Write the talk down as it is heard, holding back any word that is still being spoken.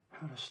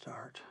how to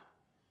start.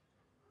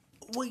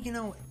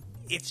 Well,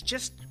 it's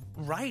just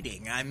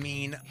writing. I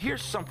mean,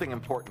 here's something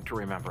important to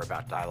remember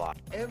about dialogue.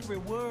 Every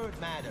word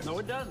matters. No,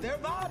 it doesn't. They're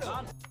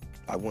vital.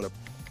 I want to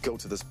go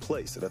to this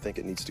place that I think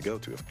it needs to go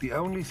to. The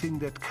only thing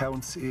that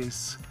counts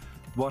is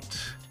what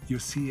you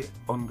see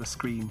on the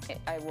screen.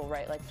 I will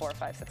write like 4 or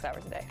 5, 6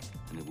 hours a day.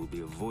 And it will be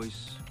a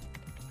voice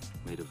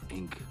made of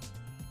ink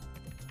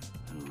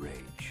and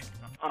rage.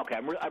 Okay,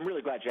 I'm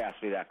really glad you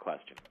asked me that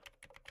question.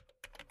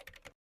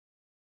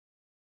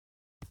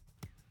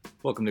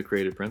 Welcome to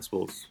Creative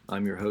Principles.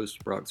 I'm your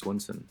host, Brock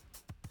Swinson.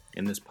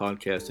 In this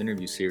podcast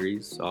interview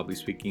series, I'll be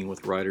speaking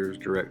with writers,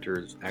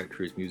 directors,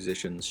 actors,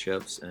 musicians,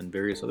 chefs, and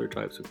various other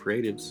types of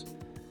creatives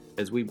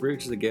as we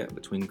bridge the gap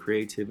between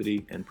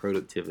creativity and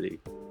productivity.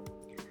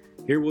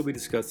 Here we'll be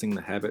discussing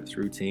the habits,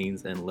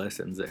 routines, and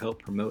lessons that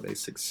help promote a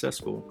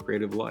successful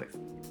creative life.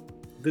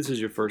 If this is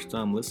your first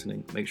time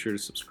listening, make sure to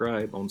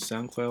subscribe on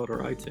SoundCloud or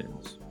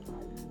iTunes.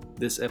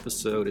 This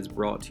episode is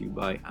brought to you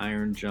by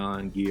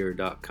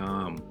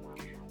IronJohnGear.com.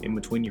 In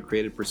between your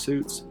creative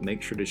pursuits,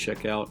 make sure to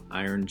check out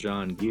Iron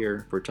John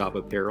Gear for top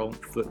apparel,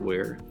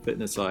 footwear,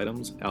 fitness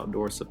items,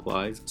 outdoor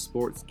supplies,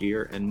 sports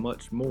gear, and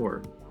much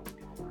more.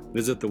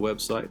 Visit the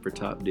website for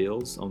top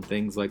deals on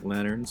things like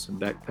lanterns,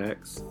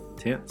 backpacks,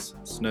 tents,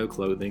 snow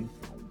clothing,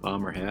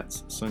 bomber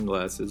hats,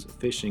 sunglasses,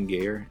 fishing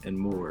gear, and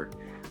more.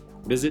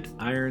 Visit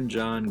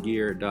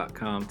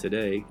IronJohnGear.com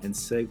today and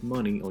save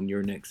money on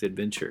your next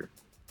adventure.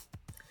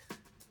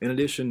 In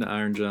addition to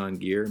Iron John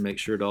Gear, make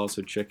sure to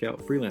also check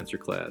out Freelancer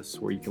Class,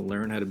 where you can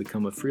learn how to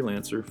become a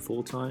freelancer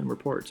full-time or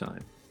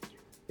part-time.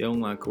 The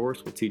online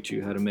course will teach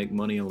you how to make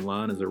money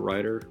online as a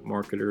writer,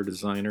 marketer,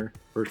 designer,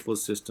 virtual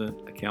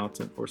assistant,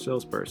 accountant, or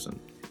salesperson.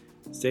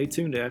 Stay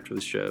tuned after the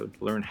show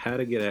to learn how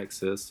to get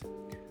access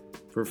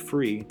for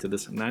free to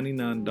this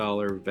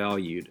 $99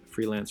 valued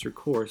freelancer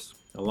course,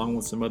 along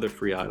with some other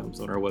free items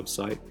on our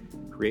website,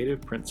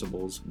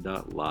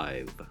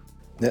 creativeprinciples.live.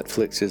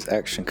 Netflix's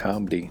action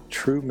comedy,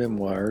 True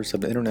Memoirs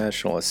of an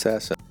International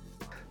Assassin,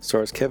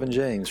 stars Kevin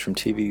James from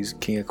TV's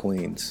King of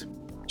Queens.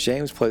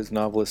 James plays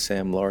novelist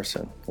Sam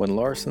Larson. When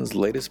Larson's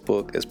latest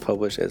book is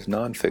published as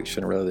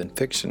nonfiction rather than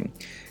fiction,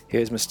 he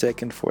is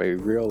mistaken for a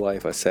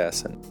real-life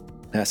assassin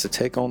and has to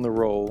take on the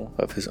role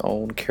of his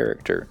own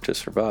character to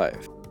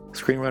survive.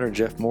 Screenwriter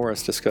Jeff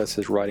Morris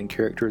discusses writing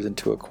characters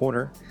into a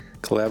corner,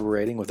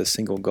 collaborating with a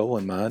single goal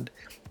in mind,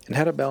 and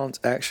how to balance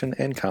action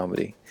and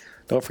comedy.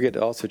 Don't forget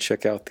to also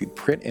check out the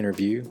print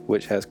interview,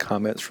 which has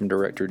comments from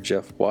director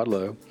Jeff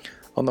Wadlow,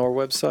 on our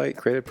website,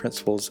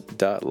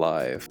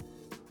 creativeprinciples.live.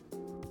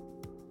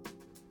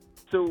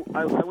 So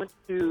I went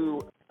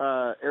to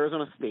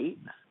Arizona State,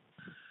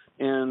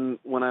 and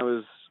when I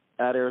was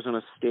at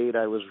Arizona State,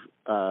 I was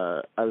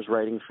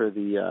writing for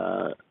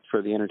the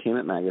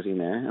entertainment magazine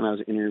there, and I was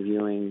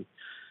interviewing,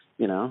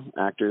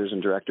 actors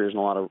and directors and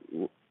a lot of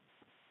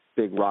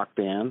big rock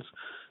bands.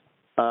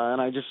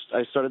 And I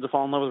started to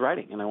fall in love with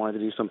writing, and I wanted to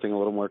do something a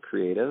little more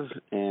creative.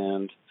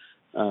 And,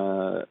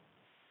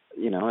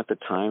 at the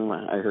time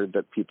I heard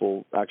that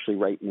people actually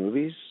write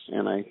movies,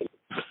 and I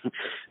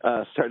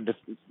started to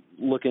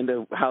look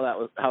into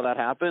how that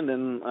happened,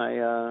 and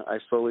I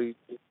slowly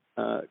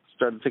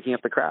started picking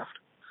up the craft.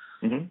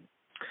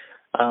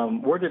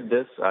 Mm-hmm. Where did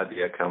this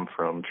idea come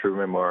from, True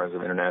Memoirs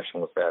of an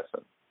International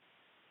Assassin?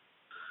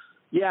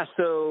 Yeah,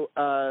 so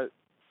I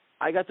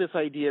got this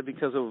idea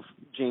because of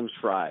James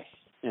Fry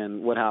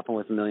and what happened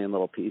with A Million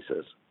Little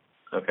Pieces.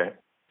 Okay.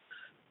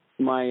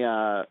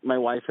 My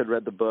wife had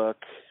read the book,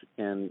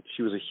 and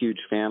she was a huge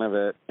fan of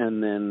it.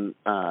 And then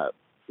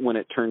when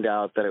it turned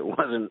out that it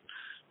wasn't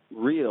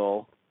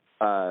real,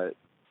 I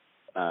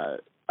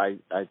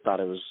thought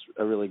it was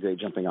a really great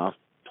jumping off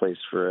place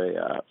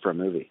for a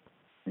movie.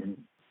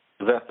 Mm-hmm.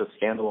 Was that the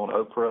scandal on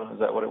Oprah? Is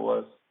that what it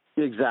was?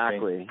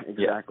 Exactly.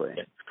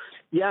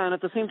 Yeah, and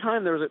at the same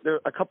time, there was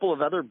a couple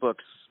of other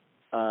books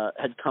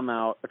had come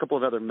out. A couple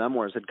of other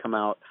memoirs had come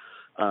out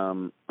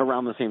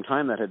around the same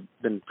time that had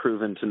been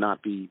proven to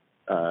not be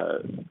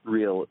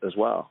real as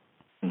well.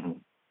 Mm-hmm.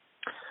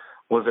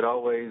 Was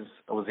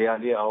the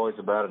idea always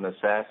about an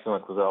assassin?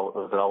 Like,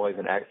 was it always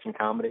an action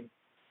comedy?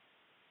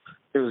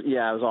 It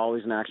was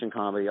always an action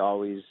comedy,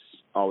 always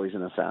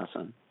an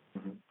assassin.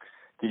 Mm-hmm.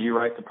 Did you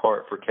write the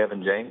part for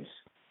Kevin James?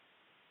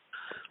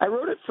 I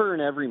wrote it for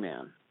an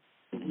everyman.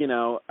 I've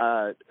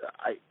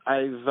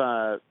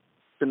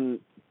been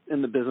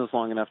in the business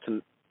long enough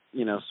to,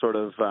 sort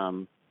of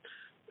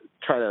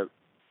try to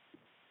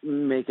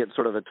make it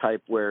sort of a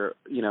type where,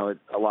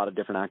 a lot of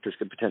different actors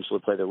could potentially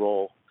play the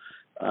role.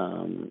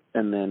 And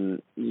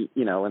then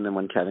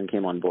when Kevin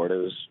came on board, it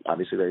was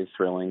obviously very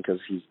thrilling because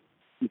he's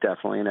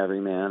definitely an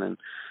everyman.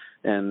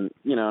 And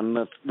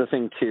the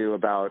thing too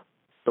about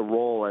the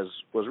role as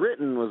was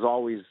written was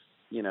always,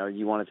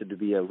 you wanted it to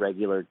be a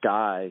regular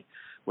guy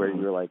where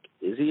you were like,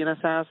 is he an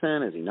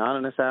assassin? Is he not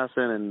an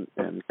assassin?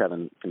 And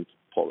Kevin can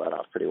pull that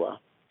off pretty well.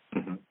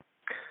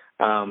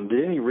 Mm-hmm.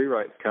 Did any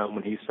rewrites come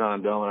when he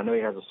signed on? I know he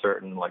has a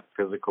certain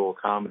physical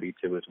comedy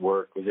to his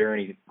work. Was there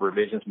any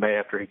revisions made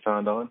after he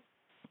signed on?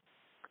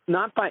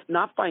 Not by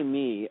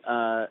me.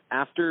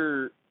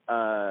 After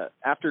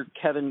after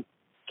Kevin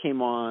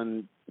came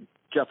on,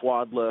 Jeff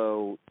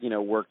Wadlow,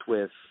 worked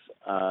with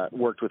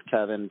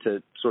Kevin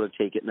to sort of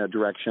take it in a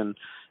direction,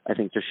 I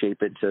think, to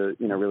shape it to,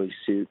 really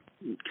suit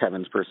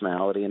Kevin's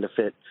personality and to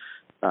fit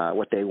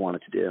what they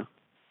wanted to do.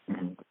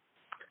 Mm-hmm.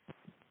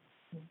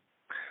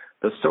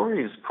 The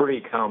story is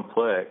pretty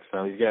complex.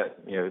 You've got,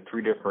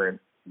 3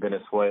 different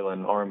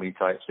Venezuelan army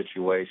type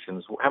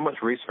situations. How much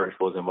research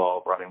was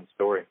involved writing the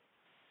story?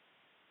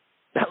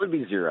 That would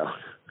be 0.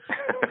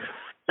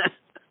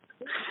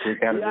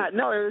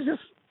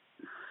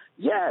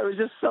 It was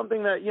just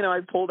something that, I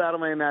pulled out of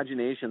my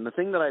imagination. The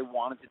thing that I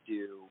wanted to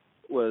do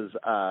was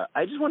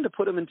I just wanted to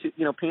put him into,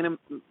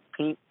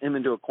 paint him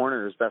into a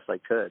corner as best I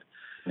could,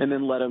 and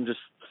then let him just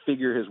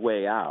figure his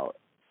way out.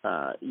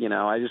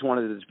 I just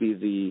wanted it to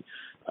be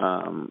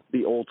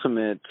the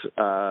ultimate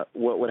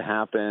what would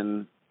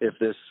happen if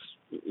this,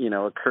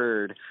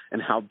 occurred, and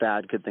how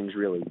bad could things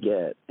really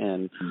get.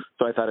 And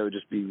so I thought it would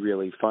just be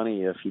really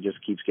funny if he just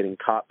keeps getting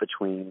caught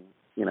between,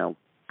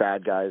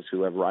 bad guys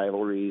who have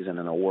rivalries, and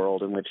in a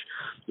world in which,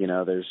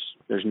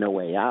 there's no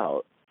way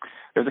out.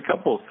 There's a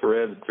couple of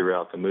threads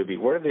throughout the movie.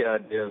 Where do the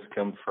ideas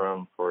come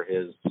from for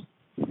his,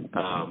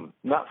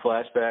 not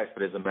flashbacks,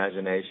 but his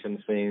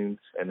imagination scenes,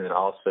 and then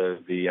also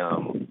the,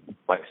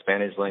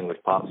 Spanish language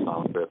pop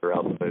songs that are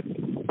throughout the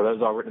movie? Are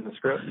those all written in the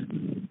script?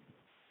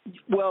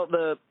 Well,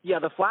 the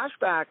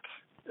flashback,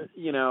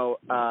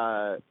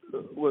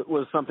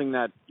 was something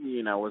that,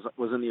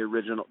 was in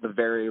the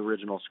very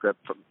original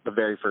script from the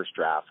very first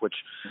draft, which,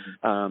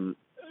 and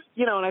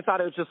I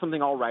thought it was just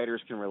something all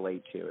writers can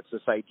relate to. It's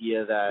this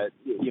idea that,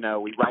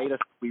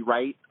 we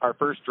write our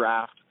first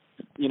draft,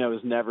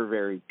 is never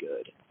very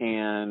good.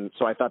 And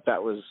so I thought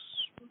that was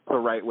the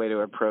right way to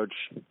approach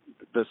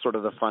the sort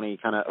of the funny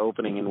kind of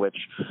opening in which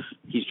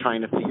he's trying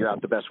to figure out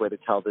the best way to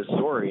tell this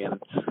story. And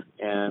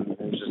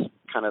it's just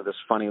kind of this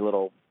funny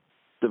little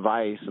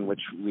device in which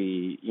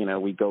we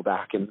go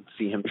back and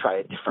see him try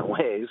it different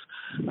ways.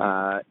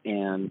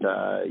 And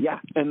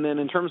then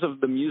in terms of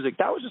the music,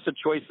 that was just a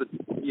choice that,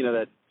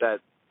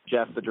 that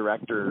Jeff, the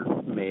director,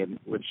 made,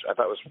 which I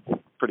thought was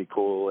pretty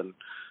cool. And,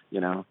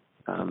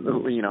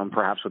 and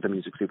perhaps with the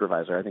music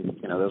supervisor, I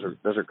think,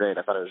 those are great.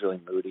 I thought it was really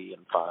moody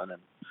and fun,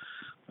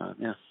 and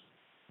yeah.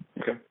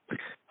 Okay.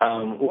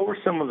 What were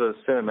some of the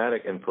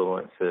cinematic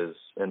influences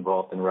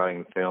involved in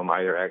writing the film,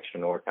 either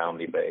action or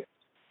comedy based?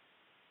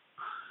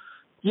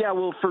 Yeah,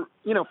 well, for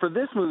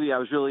this movie, I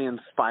was really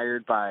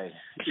inspired by,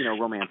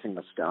 Romancing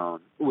the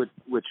Stone, which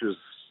was,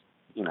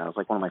 it's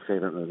like one of my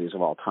favorite movies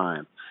of all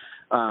time.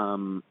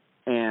 And,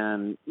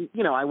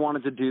 I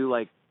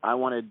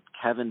wanted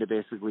Kevin to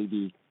basically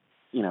be,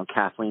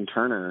 Kathleen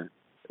Turner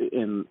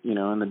in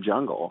the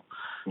jungle,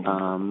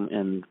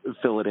 and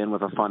fill it in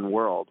with a fun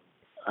world.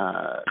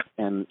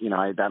 And,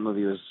 that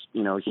movie was,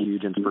 a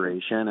huge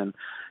inspiration. And,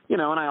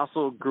 and I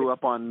also grew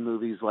up on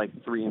movies like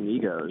Three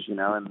Amigos,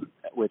 and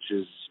which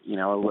is,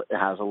 it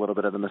has a little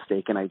bit of the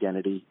mistaken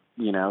identity,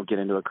 get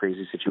into a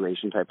crazy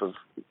situation type of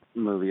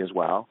movie as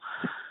well.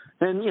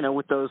 And,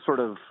 with those sort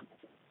of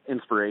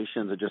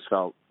inspirations, it just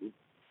felt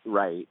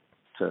right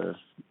to,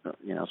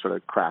 sort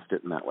of craft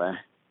it in that way.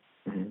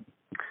 Mm-hmm.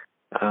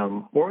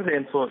 Where would the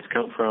influence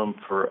come from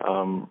for,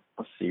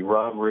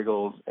 Rob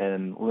Riggles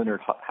and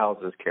Leonard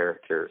House's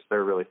characters?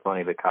 They're really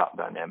funny, the cop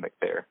dynamic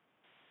there.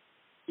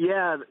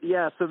 Yeah.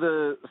 So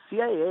the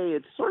CIA,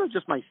 it's sort of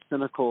just my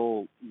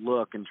cynical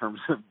look in terms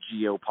of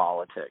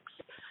geopolitics.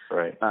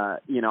 Right. I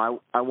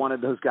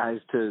wanted those guys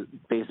to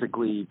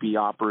basically be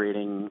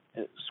operating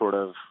sort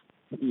of,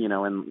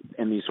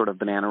 in these sort of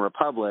banana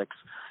republics,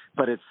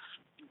 but it's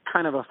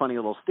kind of a funny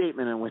little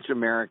statement in which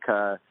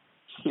America,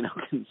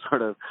 can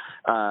sort of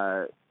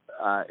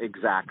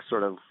exact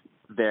sort of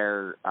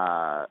their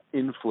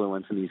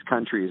influence in these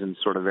countries in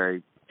sort of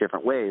very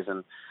different ways.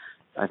 And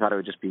I thought it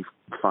would just be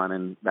fun,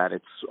 and that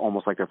it's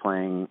almost like they're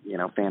playing,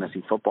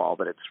 fantasy football,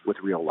 but it's with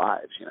real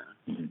lives,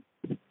 Mm-hmm.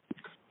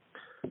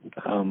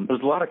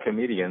 There's a lot of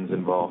comedians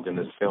involved in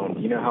this film.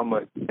 Do you know how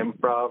much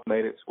improv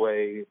made its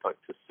way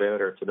to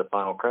set or to the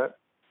final cut?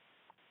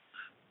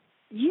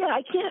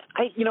 Yeah,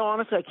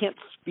 honestly, I can't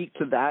speak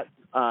to that,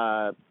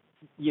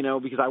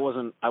 because I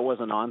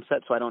wasn't on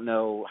set, so I don't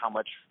know how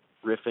much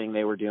riffing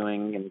they were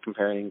doing and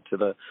comparing to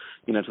the,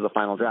 to the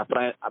final draft.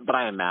 But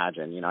I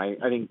imagine,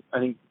 I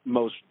think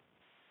most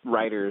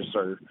writers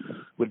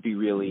would be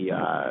really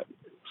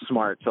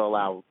smart to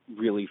allow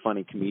really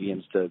funny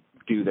comedians to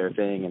do their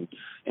thing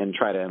and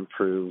try to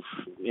improve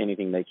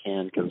anything they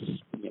can, because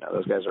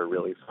those guys are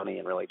really funny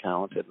and really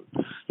talented.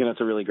 It's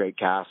a really great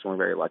cast, and we're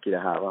very lucky to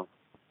have them.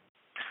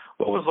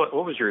 What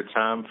was your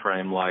time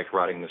frame like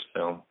writing this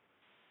film?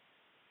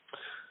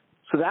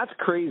 So that's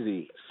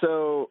crazy.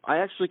 So I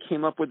actually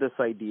came up with this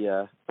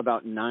idea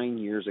about 9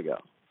 years ago.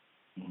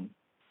 Mm-hmm.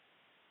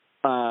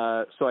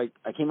 So I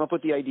came up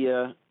with the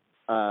idea.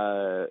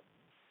 I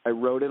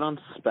wrote it on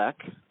spec.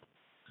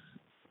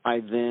 I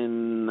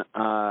then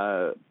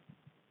I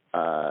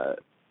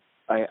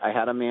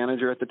had a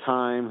manager at the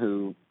time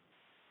who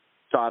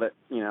thought it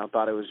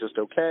was just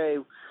okay.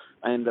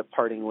 I ended up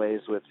parting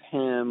ways with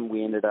him.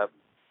 We ended up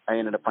I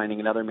ended up finding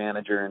another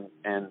manager,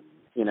 and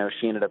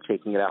she ended up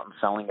taking it out and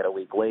selling it a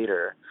week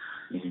later.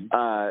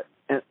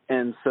 Mm-hmm.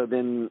 And so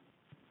then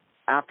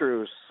after it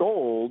was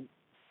sold,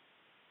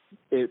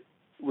 it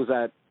was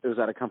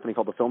at a company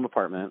called the Film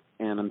Department,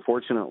 and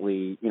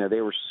unfortunately,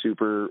 they were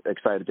super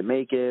excited to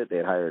make it. They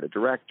had hired a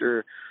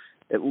director.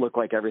 It looked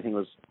like everything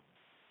was,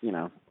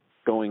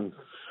 going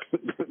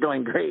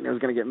great, and it was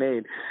going to get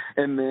made.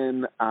 And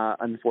then,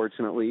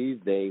 unfortunately,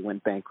 they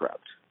went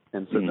bankrupt,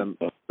 and so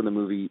the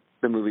movie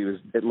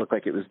it looked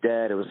like it was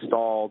dead. It was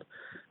stalled,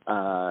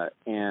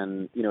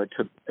 and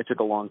it took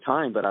a long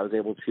time, but I was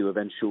able to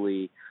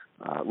eventually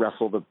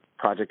wrestle the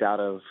project out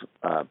of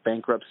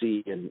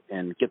bankruptcy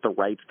and get the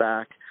rights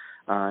back.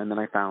 And then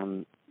I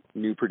found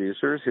new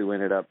producers who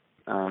ended up,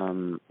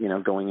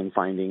 going and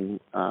finding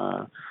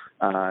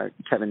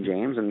Kevin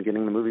James and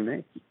getting the movie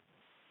made.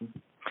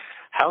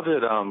 How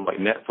did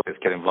Netflix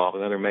get involved?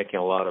 I know they're making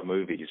a lot of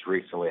movies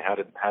recently. How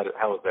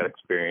was that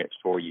experience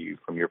for you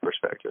from your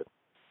perspective?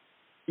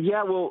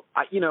 Yeah, well,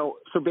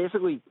 so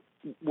basically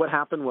what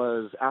happened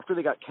was after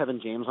they got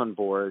Kevin James on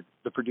board,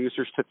 the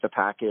producers took the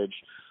package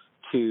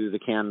to the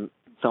Cannes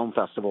Film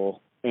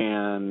Festival,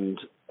 and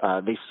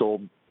they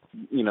sold,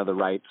 the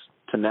rights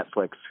to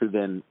Netflix, who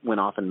then went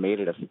off and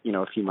made it a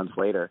few months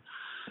later.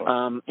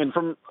 And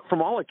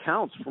from all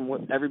accounts, from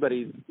what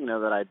everybody,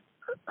 that I'd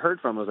heard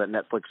from, was that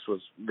Netflix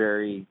was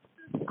very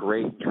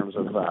great in terms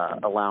of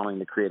allowing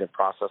the creative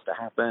process to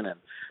happen, and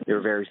they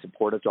were very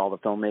supportive to all the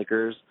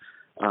filmmakers.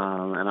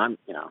 And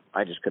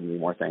I just couldn't be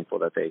more thankful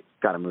that they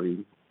got this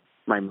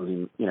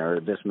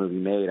movie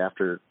made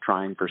after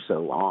trying for so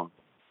long.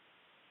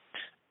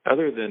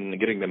 Other than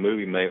getting the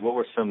movie made, what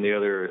were some of the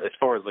other, as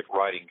far as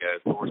writing goes,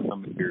 what were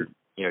some of your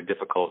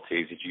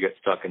difficulties? Did you get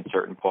stuck in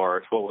certain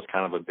parts? What was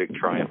kind of a big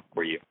triumph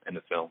for you in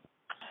the film?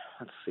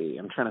 Let's see.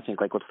 I'm trying to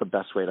think what's the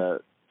best way to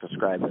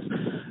describe this.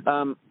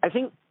 I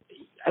think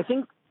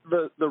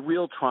the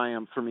real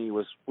triumph for me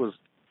was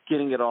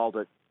getting it all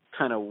to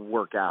kind of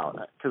work out,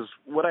 because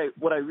what I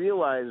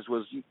realized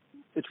was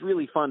it's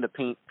really fun to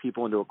paint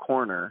people into a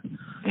corner,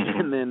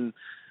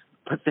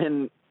 but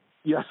then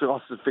you have to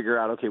also figure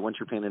out, okay, once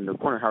you're painted into a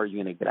corner, how are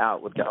you going to get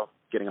out without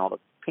getting all the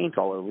paint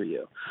all over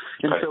you?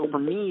 And so for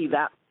me,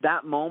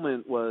 that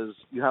moment was,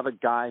 you have a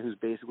guy who's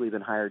basically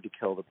been hired to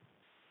kill the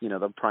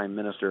prime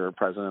minister or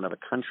president of a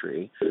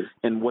country,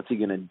 and what's he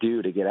going to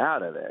do to get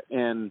out of it?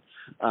 And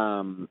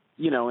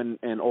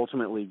and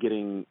ultimately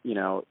getting, in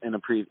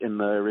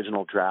the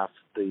original draft,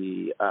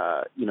 the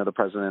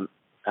president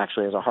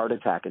actually has a heart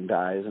attack and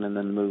dies, and in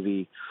the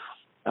movie,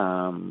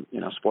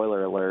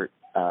 spoiler alert,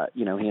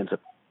 he ends up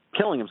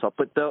killing himself.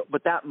 But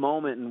that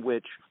moment in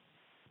which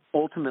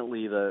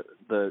ultimately the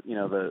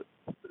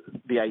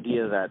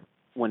idea that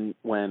when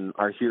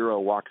our hero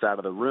walks out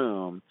of the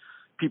room,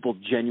 people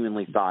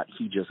genuinely thought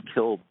he just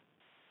killed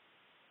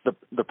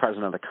the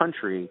president of the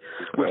country,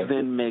 which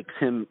then makes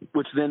him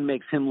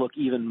look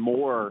even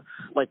more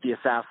like the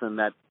assassin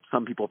that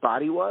some people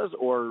thought he was,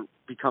 or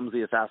becomes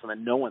the assassin that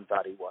no one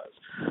thought he was.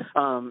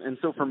 And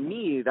so for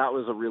me, that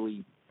was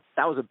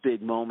a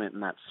big moment in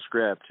that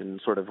script,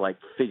 and sort of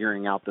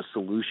figuring out the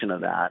solution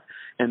of that,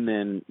 and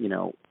then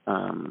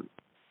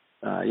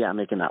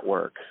making that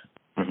work.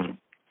 Mm-hmm.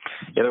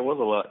 Yeah, there was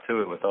a lot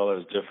to it with all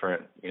those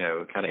different,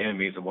 kind of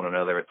enemies of one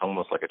another. It's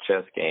almost like a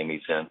chess game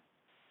he's in.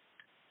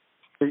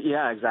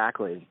 Yeah,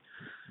 exactly.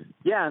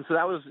 Yeah, and so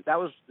that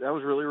was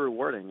really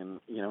rewarding,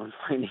 and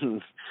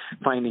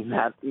finding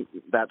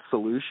that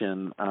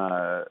solution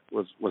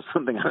was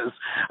something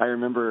I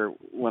remember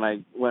when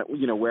I went,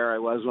 where I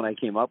was when I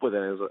came up with it.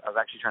 I was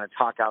actually trying to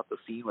talk out the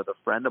scene with a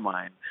friend of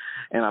mine,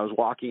 and I was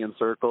walking in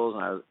circles,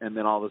 and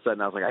then all of a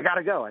sudden I was like, I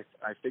gotta go. I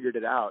figured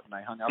it out, and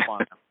I hung up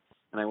on him.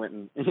 And I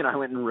went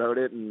and wrote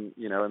it, and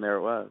and there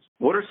it was.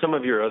 What are some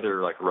of your other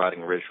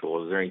writing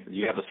rituals? Do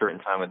you have a certain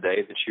time of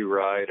day that you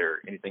write, or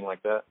anything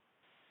like that?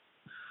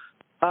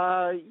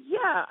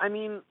 Yeah, I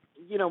mean,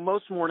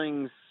 most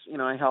mornings,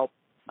 I help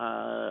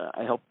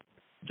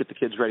get the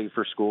kids ready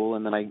for school,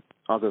 and then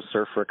I'll go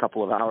surf for a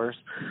couple of hours,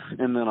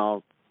 and then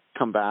I'll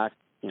come back,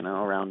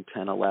 around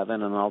 10,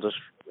 11, and I'll just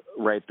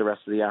write the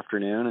rest of the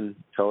afternoon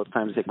until it's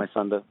time to take my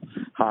son to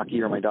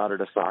hockey or my daughter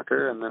to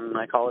soccer, and then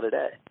I call it a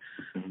day.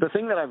 Mm-hmm. The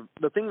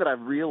thing that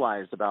I've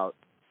realized about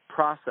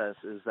process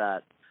is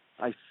that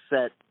I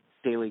set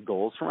daily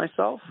goals for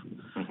myself,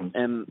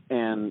 mm-hmm.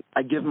 and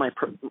I give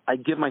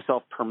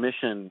myself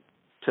permission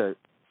to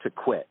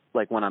quit.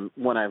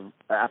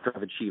 After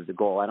I've achieved the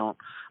goal, I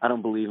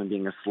don't believe in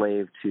being a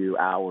slave to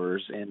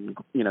hours and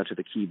to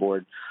the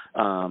keyboard.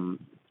 I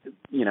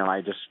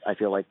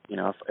feel like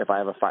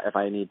if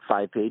I need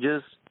 5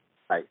 pages,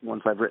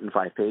 once I've written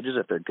 5 pages,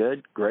 if they're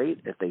good, great.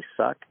 If they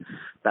suck,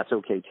 that's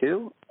okay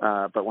too.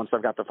 But once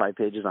I've got the 5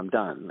 pages, I'm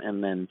done.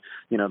 And then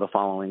the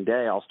following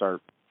day, I'll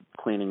start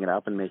cleaning it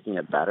up and making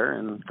it better,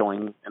 and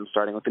starting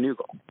with the new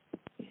goal.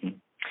 Mm-hmm.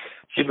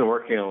 You've been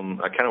working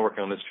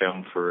on this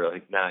film for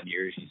 9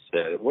 years, you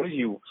said. What is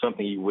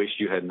something you wish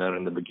you had known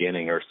in the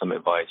beginning, or some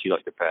advice you'd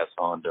like to pass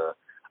on to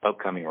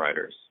upcoming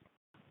writers?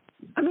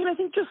 I mean, I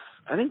think if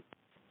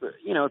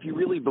you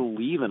really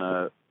believe in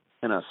a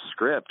in a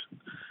script.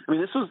 I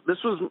mean, this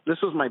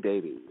was my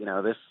baby. You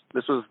know, this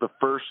was the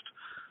first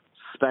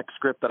spec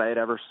script that I had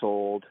ever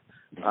sold.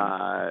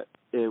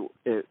 It's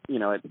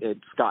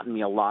gotten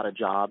me a lot of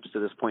jobs to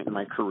this point in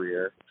my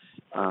career.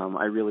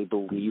 I really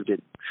believed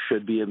it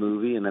should be a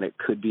movie and that it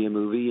could be a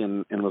movie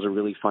and was a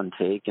really fun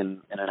take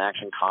in an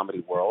action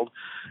comedy world.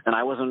 And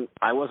I wasn't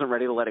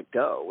ready to let it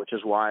go, which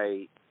is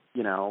why,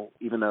 you know,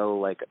 even though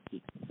like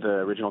the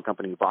original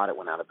company who bought it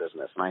went out of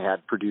business and I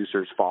had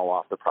producers fall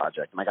off the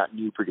project and I got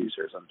new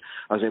producers and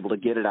I was able to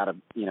get it out of,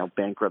 you know,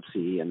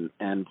 bankruptcy and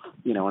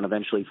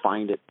eventually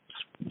find it,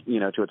 you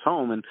know, to its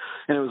home. And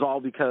it was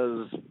all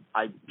because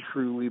I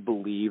truly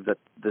believe that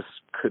this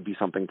could be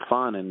something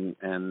fun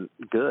and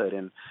good.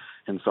 And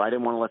so I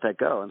didn't want to let that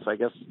go. And so I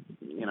guess,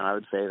 you know, I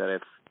would say that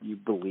if you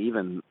believe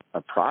in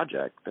a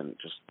project, then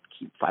just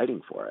keep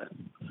fighting for it.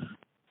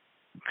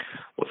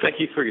 Well, thank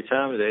you for your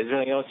time today. Is there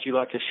anything else you'd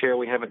like to share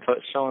we haven't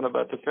touched on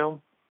about the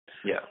film?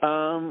 Yeah.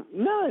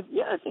 No,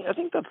 yeah, I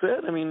think that's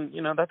it. I mean,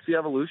 you know, that's the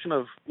evolution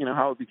of, you know,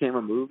 how it became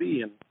a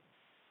movie and,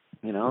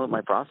 you know,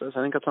 my process.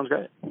 I think that sounds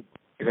great.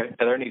 Okay.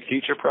 Are there any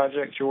future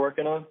projects you're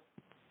working on?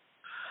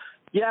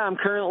 Yeah, I'm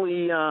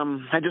currently,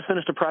 I just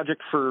finished a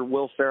project for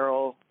Will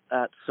Ferrell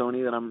at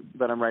Sony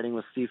that I'm writing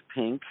with Steve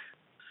Pink.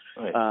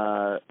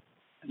 Right.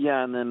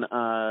 Yeah, and then,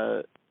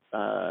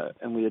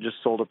 and we had just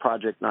sold a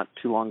project not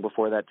too long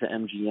before that to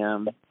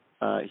MGM,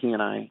 he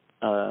and I.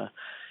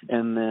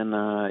 And then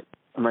I'm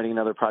writing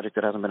another project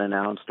that hasn't been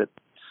announced at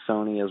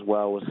Sony as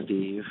well with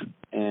Steve.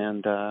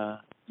 And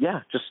trying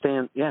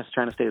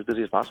to stay as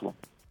busy as possible.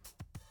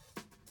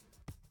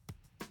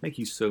 Thank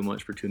you so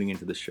much for tuning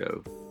into the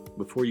show.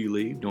 Before you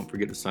leave, don't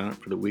forget to sign up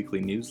for the weekly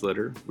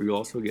newsletter, where you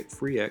also get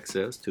free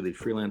access to the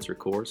freelancer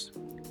course,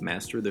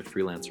 Master the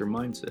Freelancer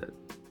Mindset.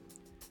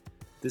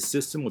 This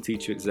system will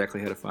teach you exactly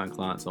how to find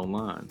clients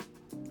online,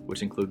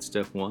 which includes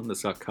Step 1, the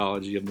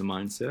psychology of the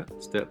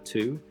mindset, Step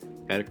 2,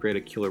 how to create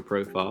a killer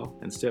profile,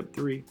 and Step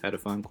 3, how to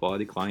find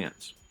quality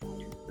clients.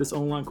 This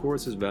online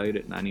course is valued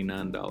at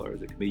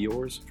 $99. It can be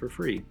yours for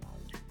free.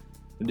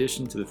 In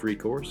addition to the free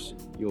course,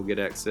 you'll get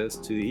access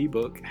to the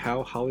ebook,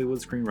 How Hollywood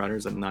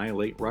Screenwriters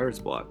Annihilate Writer's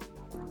Block.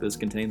 This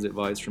contains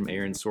advice from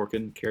Aaron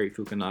Sorkin, Cary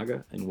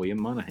Fukunaga, and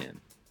William Monahan.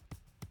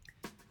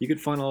 You can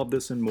find all of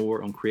this and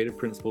more on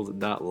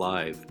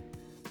creativeprinciples.live.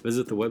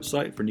 Visit the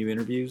website for new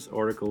interviews,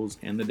 articles,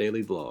 and the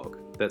daily blog.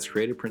 That's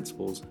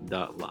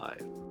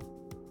creativeprinciples.live.